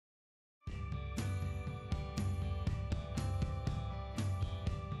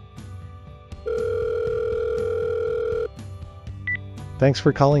Thanks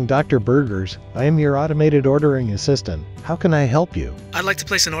for calling Dr. Burgers. I am your automated ordering assistant. How can I help you? I'd like to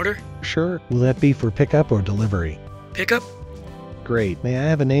place an order. Sure. Will that be for pickup or delivery? Pickup? Great. May I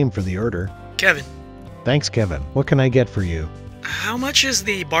have a name for the order? Kevin. Thanks, Kevin. What can I get for you? How much is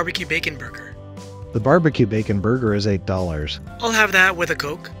the barbecue bacon burger? The barbecue bacon burger is $8. I'll have that with a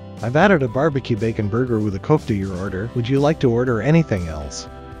Coke. I've added a barbecue bacon burger with a Coke to your order. Would you like to order anything else?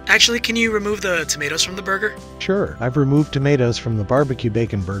 Actually, can you remove the tomatoes from the burger? Sure. I've removed tomatoes from the barbecue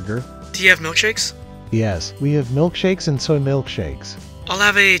bacon burger. Do you have milkshakes? Yes. We have milkshakes and soy milkshakes. I'll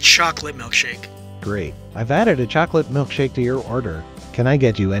have a chocolate milkshake. Great. I've added a chocolate milkshake to your order. Can I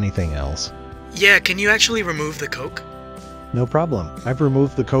get you anything else? Yeah, can you actually remove the Coke? No problem. I've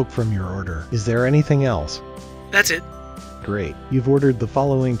removed the Coke from your order. Is there anything else? That's it. Great. You've ordered the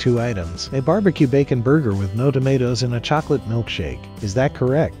following 2 items. A barbecue bacon burger with no tomatoes and a chocolate milkshake. Is that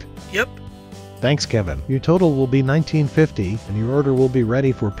correct? Yep. Thanks, Kevin. Your total will be $19.50 and your order will be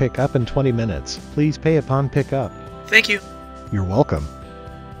ready for pickup in 20 minutes. Please pay upon pickup. Thank you. You're welcome.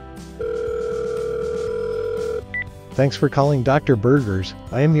 Thanks for calling Dr. Burgers.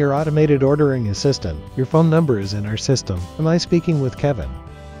 I am your automated ordering assistant. Your phone number is in our system. Am I speaking with Kevin?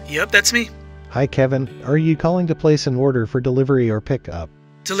 Yep, that's me. Hi, Kevin. Are you calling to place an order for delivery or pickup?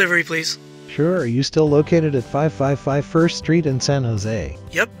 Delivery, please. Sure. Are you still located at 555 First Street in San Jose?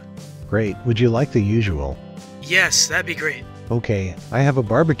 Yep. Great. Would you like the usual? Yes, that'd be great. Okay. I have a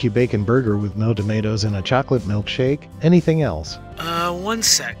barbecue bacon burger with no tomatoes and a chocolate milkshake. Anything else? One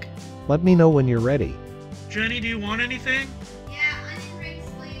sec. Let me know when you're ready. Jenny, do you want anything? Yeah, onion rings,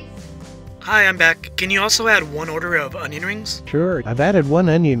 please. Hi, I'm back. Can you also add 1 order of onion rings? Sure. I've added 1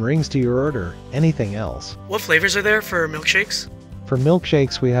 onion rings to your order. Anything else? What flavors are there for milkshakes? For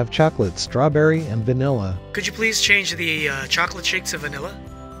milkshakes, we have chocolate, strawberry, and vanilla. Could you please change the chocolate shake to vanilla?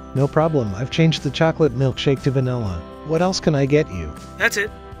 No problem. I've changed the chocolate milkshake to vanilla. What else can I get you? That's it.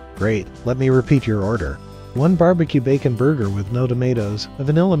 Great. Let me repeat your order. 1 barbecue bacon burger with no tomatoes, a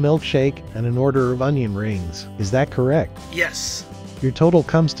vanilla milkshake, and an order of onion rings. Is that correct? Yes. Your total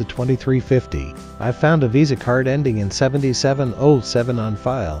comes to $23.50. I've found a Visa card ending in 7707 on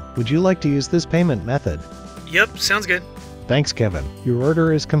file. Would you like to use this payment method? Yep, sounds good. Thanks, Kevin. Your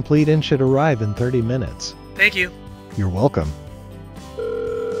order is complete and should arrive in 30 minutes. Thank you. You're welcome.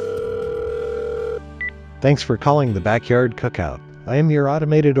 Thanks for calling the Backyard Cookout. I am your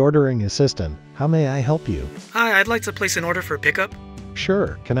automated ordering assistant. How may I help you? Hi, I'd like to place an order for pickup.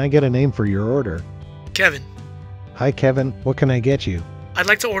 Sure. Can I get a name for your order? Kevin. Hi, Kevin. What can I get you? I'd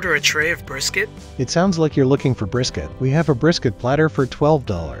like to order a tray of brisket. It sounds like you're looking for brisket. We have a brisket platter for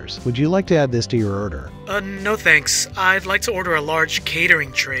 $12. Would you like to add this to your order? No thanks. I'd like to order a large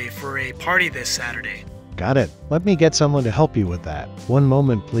catering tray for a party this Saturday. Got it. Let me get someone to help you with that. One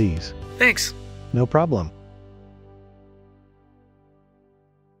moment, please. Thanks. No problem.